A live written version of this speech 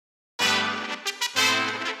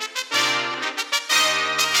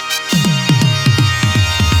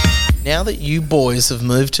Now that you boys have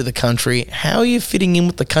moved to the country, how are you fitting in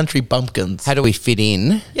with the country bumpkins? How do we fit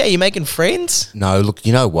in? Yeah, you making friends? No, look,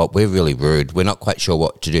 you know what? We're really rude. We're not quite sure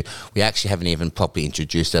what to do. We actually haven't even properly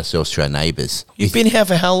introduced ourselves to our neighbours. You've been here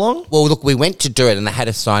for how long? Well, look, we went to do it and they had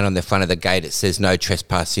a sign on the front of the gate that says no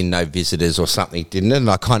trespassing, no visitors or something, didn't it? And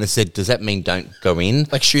I kind of said, does that mean don't go in?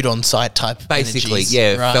 Like shoot on sight type Basically, energies.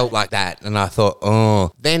 yeah, Right. it felt like that. And I thought,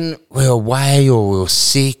 oh. Then we were away or we were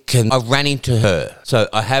sick and I ran into her. So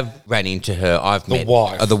I have ran into her. I've met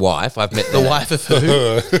wife. The wife. I've met The wife of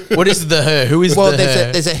who? What is the her? Who is Well, the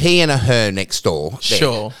her? there's a he and a her next door. there.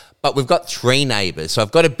 Sure. But we've got 3 neighbours, so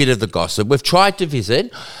I've got a bit of the gossip. We've tried to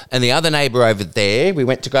visit, and the other neighbour over there, we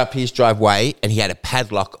went to go up his driveway, and he had a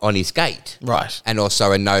padlock on his gate. Right. And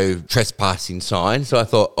also a no trespassing sign. So I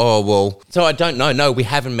thought, oh, well, so I don't know. No, we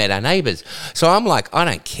haven't met our neighbours. So I'm like, I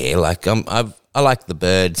don't care. Like, I like the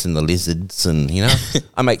birds and the lizards and, you know,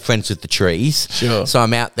 I make friends with the trees. Sure. So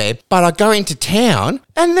I'm out there. But I go into town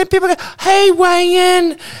and then people go, hey,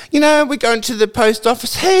 Wayne, you know, we go into the post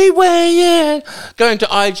office. Hey, Wayne, going to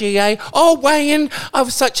IGA. Oh, Wayne, I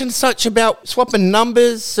was such and such about swapping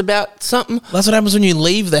numbers about something. That's what happens when you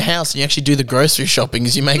leave the house and you actually do the grocery shopping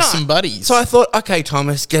is you make some buddies. So I thought, okay,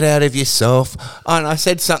 Thomas, get out of yourself. And I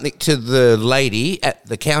said something to the lady at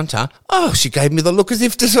the counter. Oh, she gave me the look as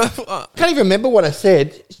if to... I can't even remember what I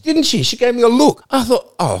said, didn't she? She gave me a look. I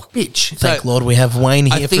thought, oh, bitch. Thank Lord we have Wayne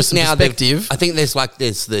here for some perspective. I think there's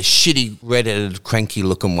the shitty, red-headed,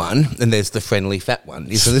 cranky-looking one, and there's the friendly, fat one.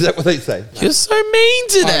 Is that what they say? You're so mean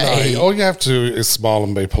today. All you have to do is smile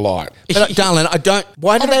and be polite. But, darling, I don't...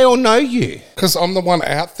 Why do they all know you? Because I'm the one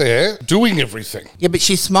out there doing everything. Yeah, but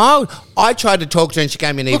she smiled. I tried to talk to her and she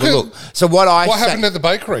gave me an evil look. So what happened at the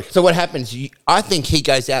bakery? So what happens? I think he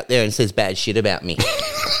goes out there and says bad shit about me.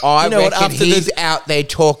 I know what, reckon after he's out there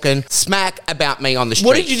talking smack about me on the street.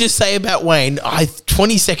 What did you just say about Wayne?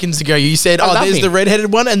 20 seconds ago you said, love there's him. the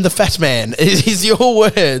redheaded one and the fat man. Is your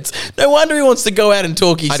words. No wonder he wants to go out and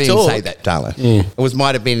talk his talk. I didn't say that, darling. It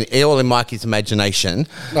might have been all in Mikey's imagination.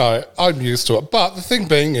 No, I'm used to it. But the thing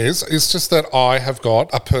being is, it's just that I have got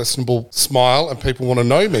a personable smile and people want to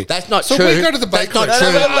know me. That's not so true. So we go to the bakery. That's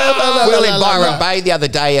not true. We were in Byron Bay the other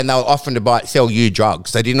day and they were offering to sell you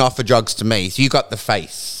drugs. They didn't offer drugs to me. So you got the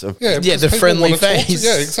face. Yeah, the friendly face.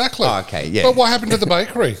 Yeah, exactly. Oh, okay, yeah. But what happened to the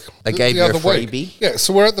bakery? They gave you a freebie? Yeah,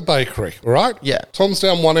 so we're at the bakery, right? Yeah. Tom's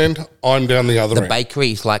down one end, I'm down the other end. The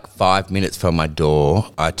bakery is like 5 minutes from my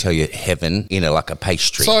door. I tell you, heaven, like a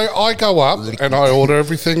pastry. So I go up and I order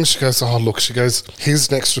everything. She goes, oh, look, she goes, here's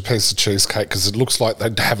an extra piece of cheesecake because it looks like they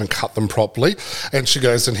haven't cut them properly. And she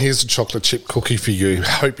goes, and here's a chocolate chip cookie for you.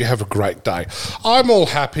 Hope you have a great day. I'm all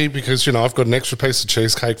happy because, I've got an extra piece of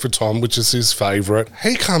cheesecake for Tom, which is his favourite.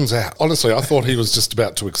 He comes out. Honestly, I thought he was just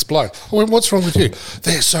about to explode. I went, what's wrong with you?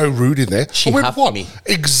 They're so rude in there. She I went, huffed what? me.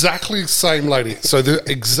 Exactly the same lady. So they're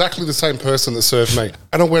exactly the same person that served me.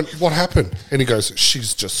 And I went, what happened? And he goes,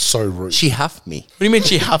 she's just so rude. She huffed me. What do you mean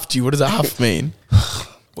she huffed you? What does a huff mean?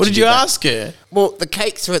 What did you ask her? Well, the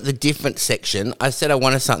cakes are at the different section. I said I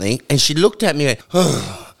wanted something, and she looked at me and went,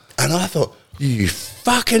 oh. And I thought, you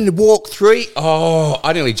fucking walk through. Oh,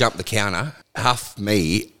 I nearly jumped the counter. Huff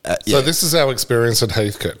me. So this is our experience at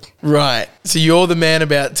Heathcote. Right. So you're the man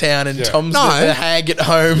about town and Tom's No. the hag at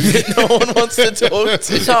home that no one wants to talk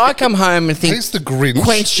to. So I come home and think, He's the Grinch.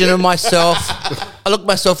 questioning myself. I look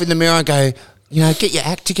myself in the mirror and go, get your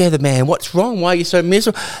act together, man. What's wrong? Why are you so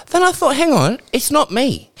miserable? Then I thought, hang on, it's not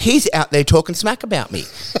me. He's out there talking smack about me.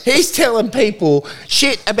 He's telling people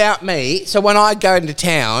shit about me. So when I go into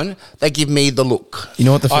town, they give me the look. You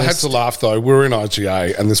know what the first... I had to laugh though. We were in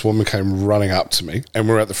IGA and this woman came running up to me and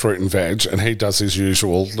we're at the fruit and veg and he does his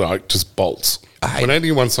usual, just bolts.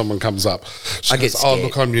 When someone comes up, she goes, oh,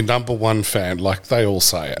 look, I'm your number one fan. Like they all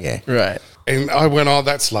say it. Yeah. Right. And I went, oh,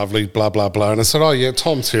 that's lovely, blah, blah, blah. And I said, oh, yeah,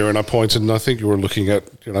 Tom's here. And I pointed and I think you were looking at,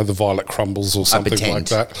 the violet crumbles or something like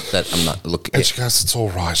that. That I'm not looking And she goes, it's all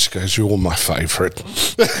right. She goes, you're my favourite.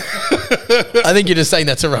 I think you're just saying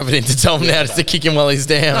that to rub it into Tom now, just to kick him while he's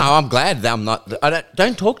down. No, I'm glad that I'm not.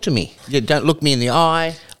 Don't talk to me. Don't look me in the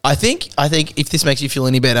eye. I think if this makes you feel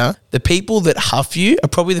any better, the people that huff you are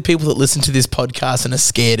probably the people that listen to this podcast and are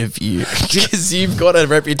scared of you because you've got a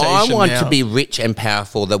reputation. I want now. to be rich and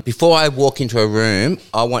powerful. That before I walk into a room,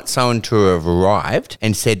 I want someone to have arrived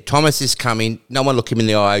and said, Thomas is coming. No one look him in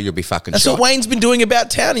the eye. You'll be fucking That's shot. what Wayne's been doing about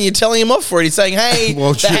town, and you're telling him off for it. He's saying, hey,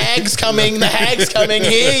 the hag's coming,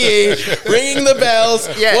 hear ye, ringing the bells.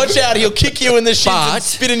 Yeah. Watch out, he'll kick you in the shins and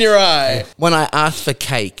spit in your eye. When I ask for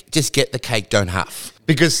cake, just get the cake, don't huff.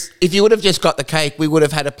 Because if you would have just got the cake, we would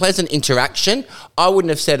have had a pleasant interaction. I wouldn't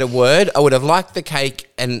have said a word. I would have liked the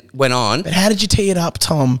cake and went on. But how did you tee it up,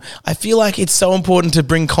 Tom? I feel like it's so important to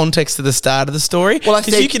bring context to the start of the story. Well, I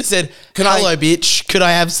because said, you could have said, "Can hello, bitch, could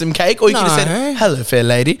I have some cake?" Or you could have No. said, hello, fair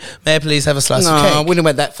lady, may I please have a slice No, of cake? I wouldn't have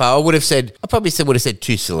went that far. I would have said, would have said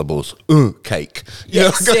 2 syllables. Cake. Yeah,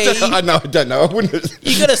 You see? I know, I don't know. I wouldn't have.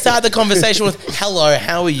 You got to start the conversation with, hello,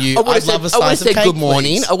 how are you? I would have I'd love a said, I would have slice of said cake, good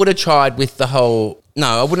morning. please. I would have tried with the whole. No,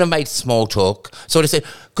 I wouldn't have made small talk. So I would have said,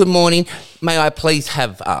 good morning. May I please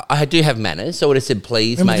have, I do have manners. So I would have said,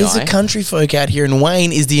 please, Remember, may there's I? a country folk out here, and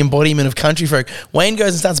Wayne is the embodiment of country folk. Wayne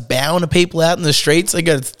goes and starts bowing to people out in the streets. They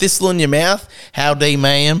go, thistle in your mouth, howdy,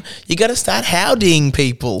 ma'am. You got to start howdying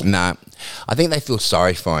people. No, I think they feel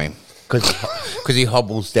sorry for him because he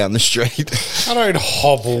hobbles down the street. I don't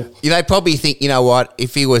hobble. They probably think, you know what?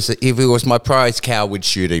 If he was my prize cow, we'd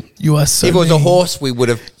shoot him. You are so If it was a mean. horse, we would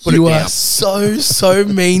have put You it are down. so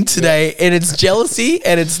mean today, and it's jealousy,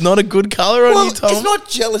 and it's not a good colour on Well, you, Tom. it's not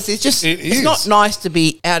jealousy. It's just It it's is. not nice to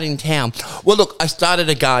be out in town. Well, look, I started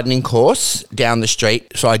a gardening course down the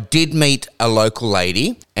street, so I did meet a local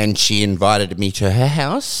lady, and she invited me to her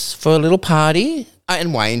house for a little party.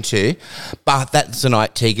 And Wayne too, but that's the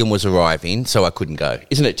night Tegan was arriving, so I couldn't go.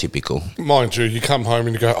 Isn't it typical? Mind you, you come home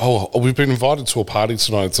and you go, oh, we've been invited to a party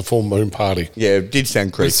tonight. It's a full moon party. Yeah, it did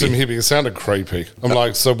sound There's some hippie. It sounded creepy. I'm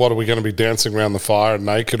like, so what, are we going to be dancing around the fire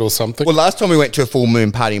naked or something? Well, last time we went to a full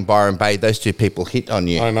moon party in Byron Bay, those two people hit on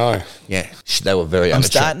you. I know. Yeah, they were very I'm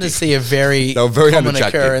starting to see a very They were very common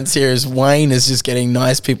unattractive. occurrence here is Wayne is just getting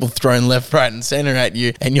nice people thrown left, right and centre at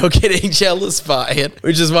you, and you're getting jealous by it,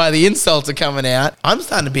 which is why the insults are coming out. I'm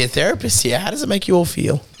starting to be a therapist here. How does it make you all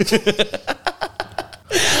feel?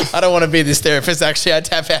 I don't want to be this therapist, actually. I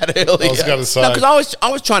tap out early. I was going to say. No, because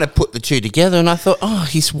I was trying to put the two together, and I thought, oh,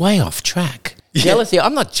 he's way off track. Jealousy.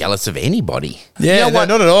 I'm not jealous of anybody. Yeah, You know no, what?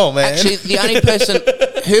 not at all, man. Actually, the only person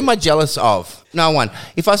who am I jealous of? No one.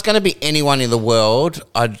 If I was going to be anyone in the world,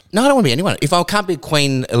 I don't want to be anyone. If I can't be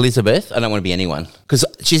Queen Elizabeth, I don't want to be anyone because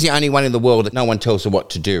she's the only one in the world that no one tells her what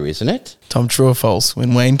to do, isn't it? Tom, true or false?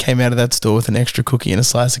 When Wayne came out of that store with an extra cookie and a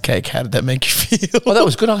slice of cake, how did that make you feel? Well, that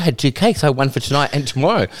was good. I had 2 cakes. I had one for tonight and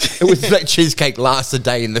tomorrow. It was that cheesecake lasts a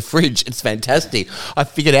day in the fridge. It's fantastic. I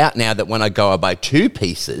figured out now that when I go, I buy 2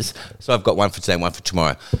 pieces. So I've got one for today and one for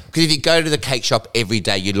tomorrow. Because if you go to the cake shop every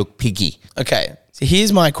day, you look piggy. Okay, so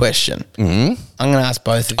here's my question. Mm-hmm. I'm going to ask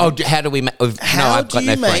both of you. Oh, how do we make... No, How I've got do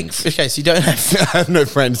no you make... friends. Okay, so you don't have... I have no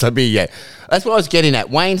friends. That's what I was getting at.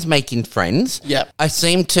 Wayne's making friends. Yep. I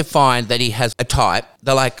seem to find that he has a type.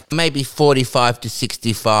 They're like maybe 45 to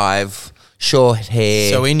 65, short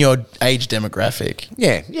hair. So in your age demographic.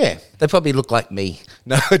 yeah. They probably look like me.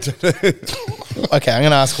 No, I don't know. Okay, I'm going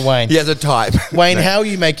to ask Wayne. He has a type. Wayne, how are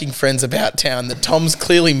you making friends about town that Tom's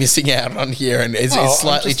clearly missing out on here and is Oh,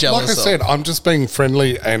 slightly I'm just, jealous like I of? said, I'm just being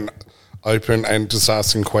friendly and open and just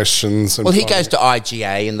asking questions. And Well, he trying goes to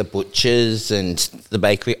IGA and the butchers and the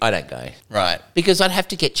bakery. I don't go Right. because I'd have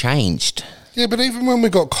to get changed. Yeah, but even when we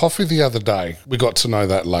got coffee the other day, we got to know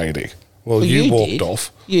that lady. Well, you walked did.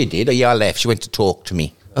 off. You did. Oh, yeah, I left. She went to talk to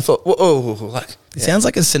me. I thought, It sounds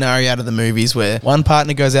like a scenario out of the movies where one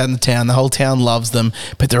partner goes out in the town, the whole town loves them,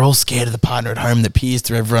 but they're all scared of the partner at home that peers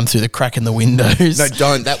through everyone through the crack in the windows. no,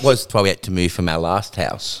 don't. That was probably had to move from our last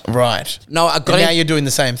house. Right. No, I And got now in- you're doing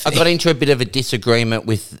the same I thing. got into a bit of a disagreement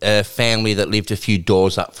with a family that lived a few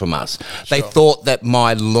doors up from us. They thought that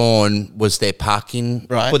my lawn was their parking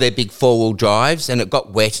Right. for their big 4-wheel drives, and it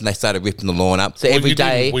got wet, and they started ripping the lawn up. So Well, every you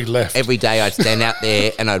didn't. day, We left. every day I'd stand out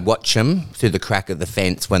there and I'd watch them through the crack of the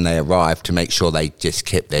fence when they arrived to make sure they just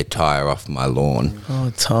kept their tyre off my lawn.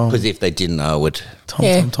 Oh, Tom. Because if they didn't, I would.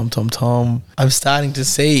 Tom. I'm starting to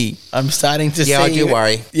see. Yeah, I do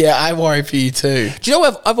worry. Yeah, I worry for you too. Do you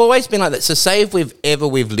know, I've always been like that. So say if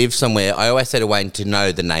we've lived somewhere, I always say to Wayne to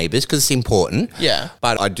know the neighbours because it's important. Yeah.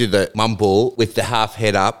 But I do the mumble with the half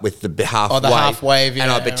head up, with the half wave. half wave, And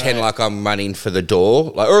I yeah, pretend right. like I'm running for the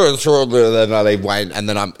door. Like, oh, sure, then I leave Wayne, and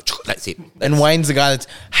then that's it. And Wayne's the guy that's,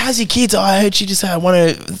 how's your kids? Oh, I heard she just won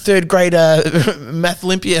a 3rd grade Math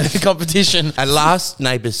Olympia competition. And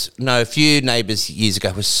a few neighbours years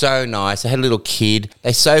ago was so nice. They had a little kid.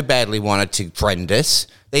 They so badly wanted to friend us.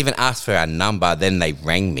 They even asked for our number. Then they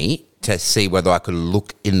rang me to see whether I could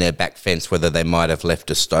look in their back fence, whether they might have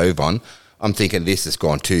left a stove on. I'm thinking this has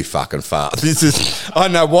gone too fucking far. I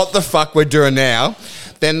know what the fuck we're doing now.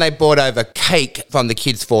 Then they brought over cake from the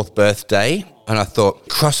kid's 4th birthday. And I thought,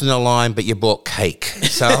 crossing the line, but you bought cake.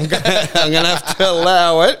 So I'm gonna have to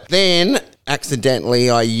allow it. Then, accidentally,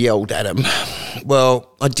 I yelled at him.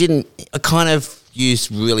 Well, I didn't. I kind of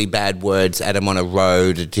use really bad words at them on a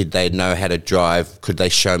road? Did they know how to drive? Could they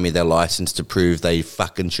show me their license to prove they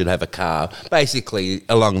fucking should have a car? Basically,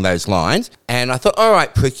 along those lines. And I thought, all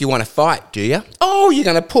right, prick, you want to fight, do you? Oh, you're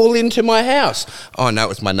going to pull into my house. Oh, no, it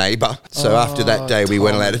was my neighbour. So after that day, we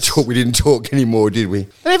weren't allowed to talk. We didn't talk anymore, did we?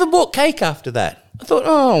 They never bought cake after that. I thought,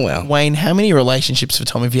 oh, well. Wayne, how many relationships for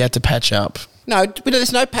Tom have you had to patch up? No, but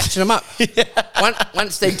there's no patching them up.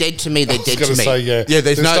 Once they're dead to me, they're dead to me. Say, yeah. Yeah,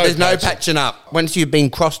 there's no patching up. Once you've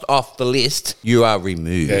been crossed off the list, you are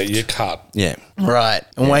removed. Yeah, you're cut. Yeah. Right.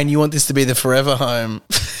 And Wayne, you want this to be the forever home.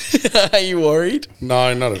 Are you worried?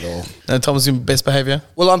 No, not at all. No, Tom's in best behaviour?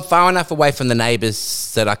 Well, I'm far enough away from the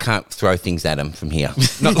neighbours that I can't throw things at them from here.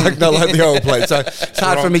 not like the old place. So it's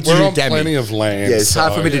hard for me to We're do on damage. plenty of land. Yeah, it's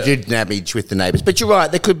hard for me to do damage with the neighbours. But you're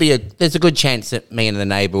right. There's a good chance that me and the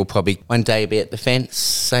neighbour will probably one day be at the fence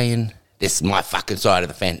saying, "This is my fucking side of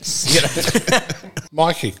the fence." You know?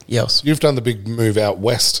 Mikey, Yes. you've done the big move out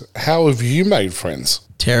west. How have you made friends?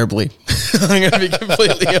 Terribly. I'm going to be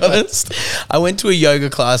completely honest. I went to a yoga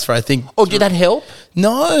class for, I think... Oh, did that help?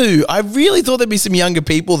 No, I really thought there'd be some younger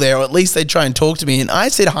people there, or at least they'd try and talk to me. And I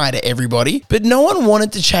said hi to everybody, but no one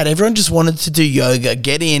wanted to chat. Everyone just wanted to do yoga,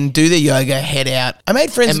 get in, do the yoga, head out. I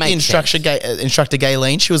made friends with the instructor,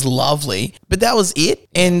 Gayleen. She was lovely, but that was it.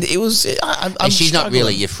 And it was... And she's not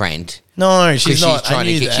really your friend. No, she's not.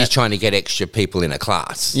 She's trying to get extra people in a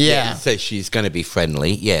class. Yeah. So she's going to be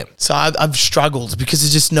friendly. Yeah. So I've struggled because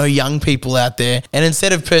there's just no young people out there. And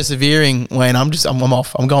instead of persevering, Wayne, I'm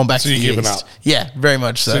off. I'm going back to the you're giving east. up? Yeah, very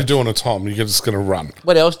much so. So you're doing a Tom, you're just going to run.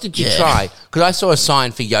 What else did you Yeah. try? Because I saw a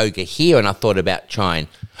sign for yoga here and I thought about trying.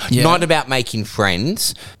 Yeah. Not about making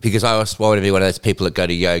friends, because I also want to be one of those people that go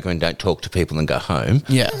to yoga and don't talk to people and go home.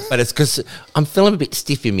 Yeah. But it's because I'm feeling a bit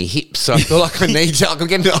stiff in my hips, so I feel like I need to, I'm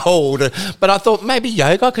getting old. But I thought maybe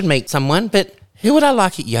yoga I could meet someone, but... Who would I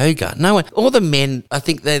like at yoga? No one. All the men, I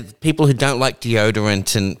think they're people who don't like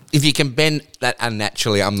deodorant, and if you can bend that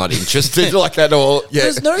unnaturally, I'm not interested like that at all. Yeah.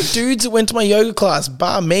 There's no dudes that went to my yoga class,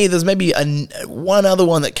 bar me. There's maybe one other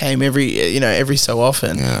one that came every so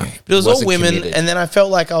often. Yeah. But it was all Wasn't women, committed. and then I felt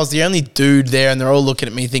like I was the only dude there, and they're all looking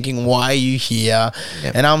at me thinking, why are you here?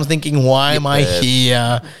 Yep. And I'm thinking, why am I perv.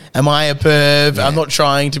 here? Am I a perv? I'm not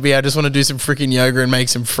trying to be. I just want to do some freaking yoga and make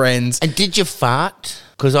some friends. And did you fart?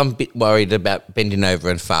 Because I'm a bit worried about bending over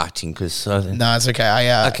and farting. No, it's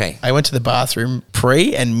okay. Okay. I went to the bathroom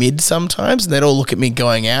pre and mid sometimes, and they'd all look at me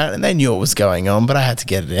going out, and they knew what was going on, but I had to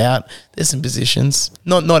get it out. There's some positions,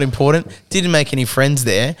 not important. Didn't make any friends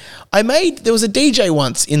there. There was a DJ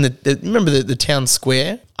once in remember the town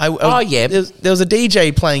square. Yeah. There was a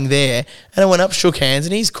DJ playing there, and I went up, shook hands,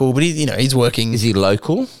 and he's cool, but he's working. Is he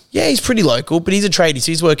local? Yeah, he's pretty local, but he's a tradie,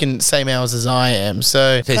 so he's working same hours as I am.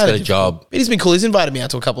 So he's got a job. But he's been cool. He's invited me out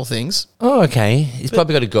to a couple of things. Oh, okay. He's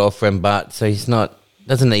probably got a girlfriend, but so he's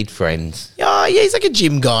doesn't need friends. Yeah, he's like a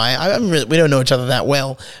gym guy. We don't know each other that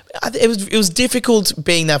well. It was difficult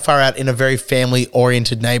being that far out in a very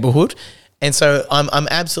family-oriented neighbourhood. And so I'm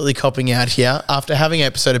absolutely copping out here after having an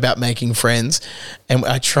episode about making friends. And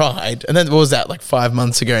I tried. And then what was that, like 5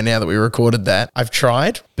 months ago now that we recorded that? I've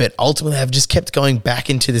tried, but ultimately I've just kept going back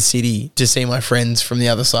into the city to see my friends from the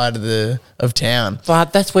other side of town.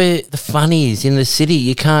 But that's where the fun is, in the city.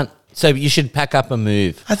 You can't... So you should pack up and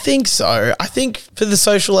move. I think so. I think for the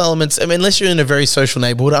social elements, I mean, unless you're in a very social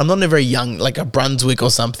neighbourhood, I'm not in a very young, like a Brunswick or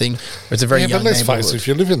something, where it's a very young but let's neighbourhood. face it, if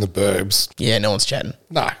you live in the burbs, Yeah, no one's chatting.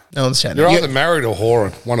 no. No one's chatting. You're either married or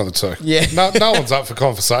whoring, one of the two. Yeah. No one's up for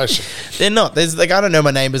conversation. They're not. I don't know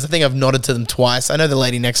my neighbours. I think I've nodded to them twice. I know the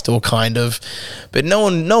lady next door kind of, but no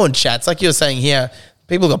one chats. Like you were saying here,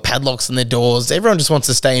 people got padlocks on their doors. Everyone just wants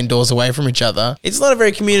to stay indoors away from each other. It's not a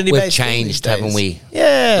very community-based We've thing changed, these days. haven't we?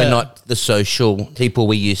 Yeah. We're not the social people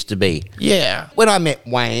we used to be. Yeah. When I met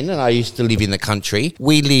Wayne and I used to live in the country,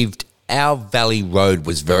 our Valley Road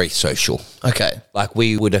was very social. Okay. Like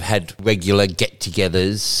we would have had regular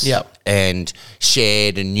get-togethers. Yep. And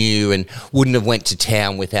shared and knew and wouldn't have went to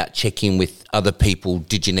town without checking with other people.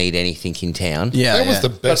 Did you need anything in town? Yeah. That was the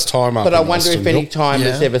best time up But in I wonder if any Austinville. time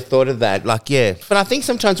has Yeah. ever thought of that. Like, yeah. But I think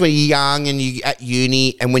sometimes when you're young and you're at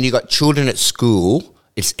uni and when you got children at school,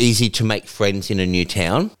 it's easy to make friends in a new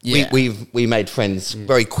town. Yeah. We made friends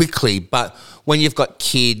very quickly, but when you've got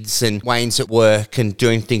kids and Wayne's at work and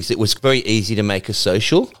doing things, it was very easy to make a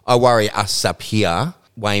social. I worry us up here,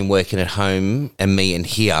 Wayne working at home and me in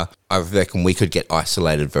here, I reckon we could get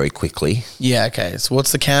isolated very quickly. Yeah, okay. So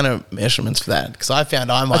what's the counter measurements for that? Because I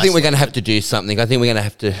found I think we're going to have to do something. I think we're going to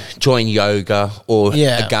have to join yoga or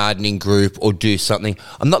Yeah. a gardening group or do something.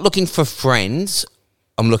 I'm not looking for friends.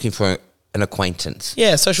 I'm looking for an acquaintance.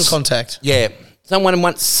 Yeah, social contact. Yeah. Someone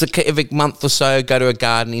once every month or so go to a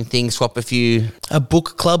gardening thing, swap a few. A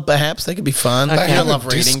book club, perhaps. They could be fun. They I had love a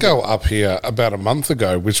reading. disco up here about a month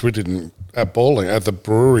ago, which we didn't at Bowling, at the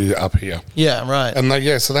brewery up here. Yeah, right.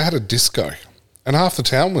 And so they had a disco. And half the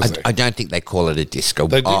town was there. I don't think they call it a disco.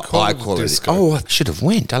 They do call I it a call disco. Oh, I should have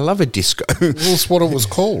went. I love a disco. That's what it was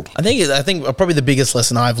called. I think probably the biggest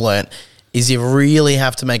lesson I've learnt is you really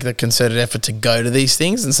have to make the concerted effort to go to these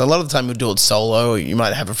things. And so a lot of the time you'll do it solo, or you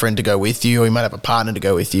might have a friend to go with you, or you might have a partner to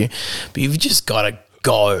go with you. But you've just got to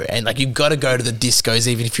go. And like, you've got to go to the discos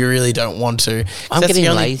even if you really don't want to. I'm getting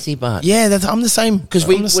lazy, but... Yeah, I'm the same. Because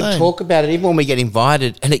we would talk about it even when we get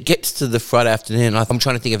invited, and it gets to the Friday afternoon. I'm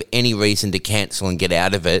trying to think of any reason to cancel and get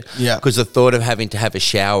out of it. Yeah. Because the thought of having to have a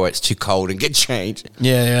shower, it's too cold and get changed.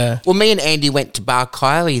 Yeah. Well, me and Andy went to Bar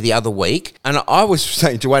Kylie the other week, and I was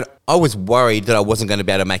saying to Wayne, I was worried that I wasn't going to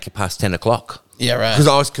be able to make it past 10 o'clock. Yeah, right. Because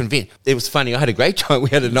I was convinced. It was funny. I had a great time. We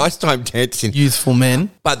had a nice time dancing. Youthful men.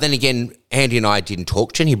 But then again, Andy and I didn't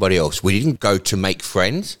talk to anybody else. We didn't go to make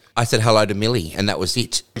friends. I said hello to Millie, and that was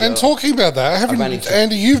it. And talking about that,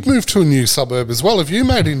 Andy, you've moved to a new suburb as well. Have you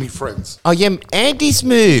made any friends? Oh, yeah. Andy's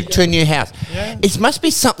moved to a new house. Yeah. It must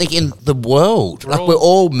be something in the world. We're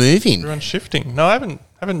all moving. Everyone's shifting. No, I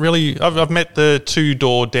haven't really. I've met the 2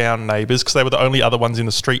 door down neighbours because they were the only other ones in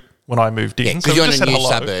the street when I moved in. Yeah, because you're in a new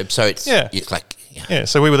suburb, so it's like... Yeah,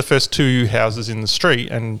 so we were the first 2 houses in the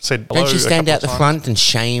street and said hello. Don't you stand out the front and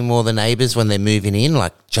shame all the neighbours when they're moving in,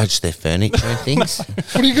 like judge their furniture and things?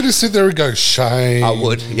 What are you going to sit there and go, shame? I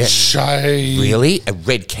would, yeah. Shame. Really? A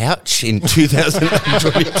red couch in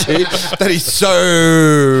 2022? That is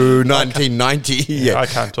so 1990. Yeah. I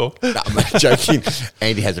can't talk. No, I'm joking.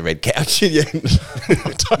 Andy has a red couch. Yeah.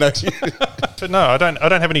 But no, I don't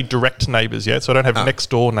have any direct neighbours yet, so I don't have next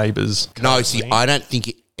door neighbours. No, see, I don't think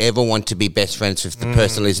you ever want to be best friends with the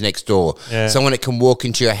person who lives next door. Yeah. Someone that can walk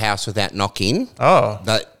into your house without knocking. Oh.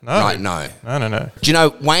 No. No. Do you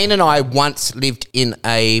know, Wayne and I once lived in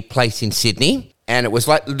a place in Sydney, and it was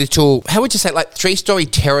like little, how would you say, like 3-story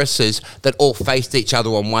terraces that all faced each other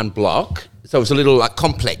on one block. So it was a little like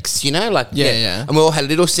complex, you know? Like Yeah. And we all had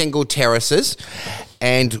little single terraces,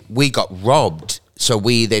 and we got robbed. So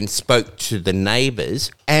we then spoke to the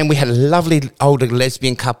neighbours, and we had a lovely older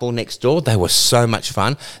lesbian couple next door. They were so much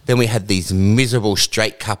fun. Then we had these miserable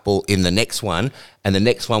straight couple in the next one, and the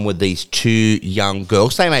next one were these 2 young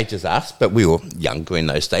girls, same age as us, but we were younger in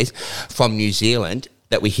those days, from New Zealand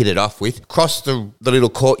that we hit it off with. Across the little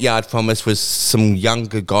courtyard from us was some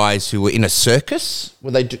younger guys who were in a circus.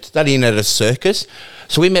 Were they studying at a circus?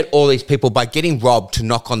 So we met all these people by getting robbed to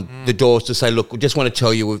knock on the doors to say, look, we just want to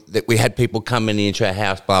tell you that we had people coming into our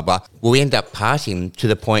house, blah, blah. Well, we ended up partying to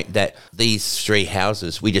the point that these 3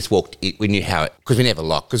 houses, we just walked in, we knew how it, because we never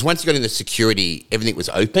locked. Because once you got in the security, everything was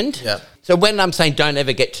opened. Yeah. So when I'm saying don't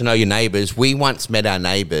ever get to know your neighbours, we once met our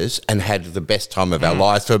neighbours and had the best time of our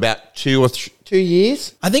lives for about 2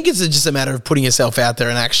 years. I think it's just a matter of putting yourself out there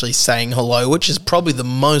and actually saying hello, which is probably the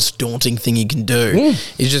most daunting thing you can do,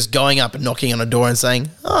 is just going up and knocking on a door and saying,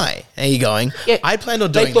 hi, how you going? Yeah. I planned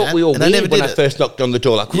on doing that. They thought we were and I never weird when did I it. first knocked on the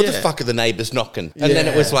door. Like, what the Yeah. fuck are the neighbours knocking? And then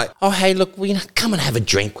it was like, oh, hey, look, come and have a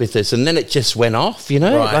drink with us. And then it just went off, you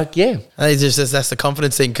know? Right. Like, yeah. And that's the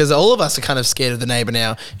confidence thing, because all of us are kind of scared of the neighbour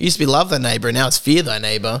now. It used to be love thy neighbour, and now it's fear thy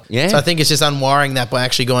neighbour. Yeah. So I think it's just unwiring that by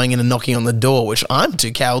actually going in and knocking on the door, which I'm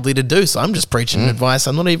too cowardly to do. So I'm just preaching advice.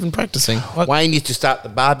 I'm not even practicing. Wayne used to start the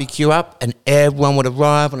barbecue up, and everyone would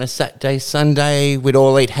arrive on a Saturday, Sunday. We'd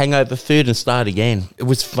all eat hangover food and start again. It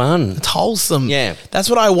was fun. It's wholesome. Yeah. That's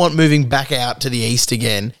what I want moving back out to the east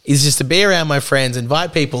again, is just to be around my friends,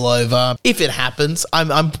 invite people over. If it happens,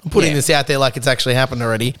 I'm putting this out there like it's actually happened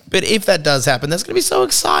already. But if that does happen, that's going to be so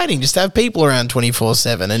exciting just to have people around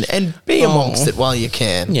 24/7 and be amongst it while you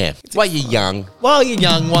can. Yeah. While you're young. While you're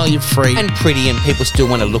young, while you're free. And pretty, and people still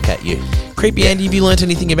want to look at you. Creepy Andy, have you learnt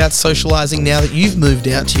anything about socialising now that you've moved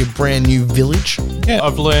out to your brand new village? Yeah,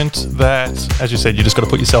 I've learnt that, as you said, you just got to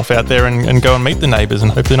put yourself out there and go and meet the neighbours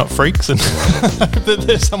and hope they're not freaks and hope that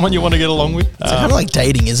there's someone you want to get along with. It's kind of like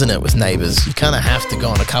dating, isn't it, with neighbours? You kind of have to go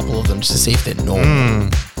on a couple of them just to see if they're normal.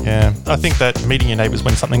 Yeah, I think that meeting your neighbours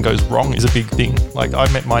when something goes wrong is a big thing. Like,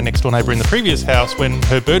 I met my next door neighbour in the previous house when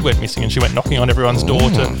her bird went missing, and she went knocking on everyone's door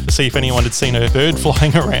to see if anyone had seen her bird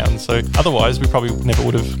flying around. So otherwise, we probably never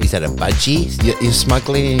would have. Is that a budgie you're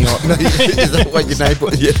smuggling in your... Is that what your neighbour...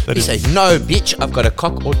 Yeah. He says, no, bitch, I've got a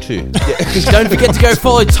cock or 2. Don't forget to go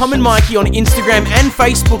follow Tom and Mikey on Instagram and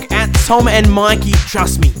Facebook at Tom and Mikey.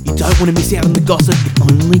 Trust me, you don't want to miss out on the gossip. It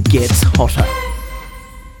only gets hotter.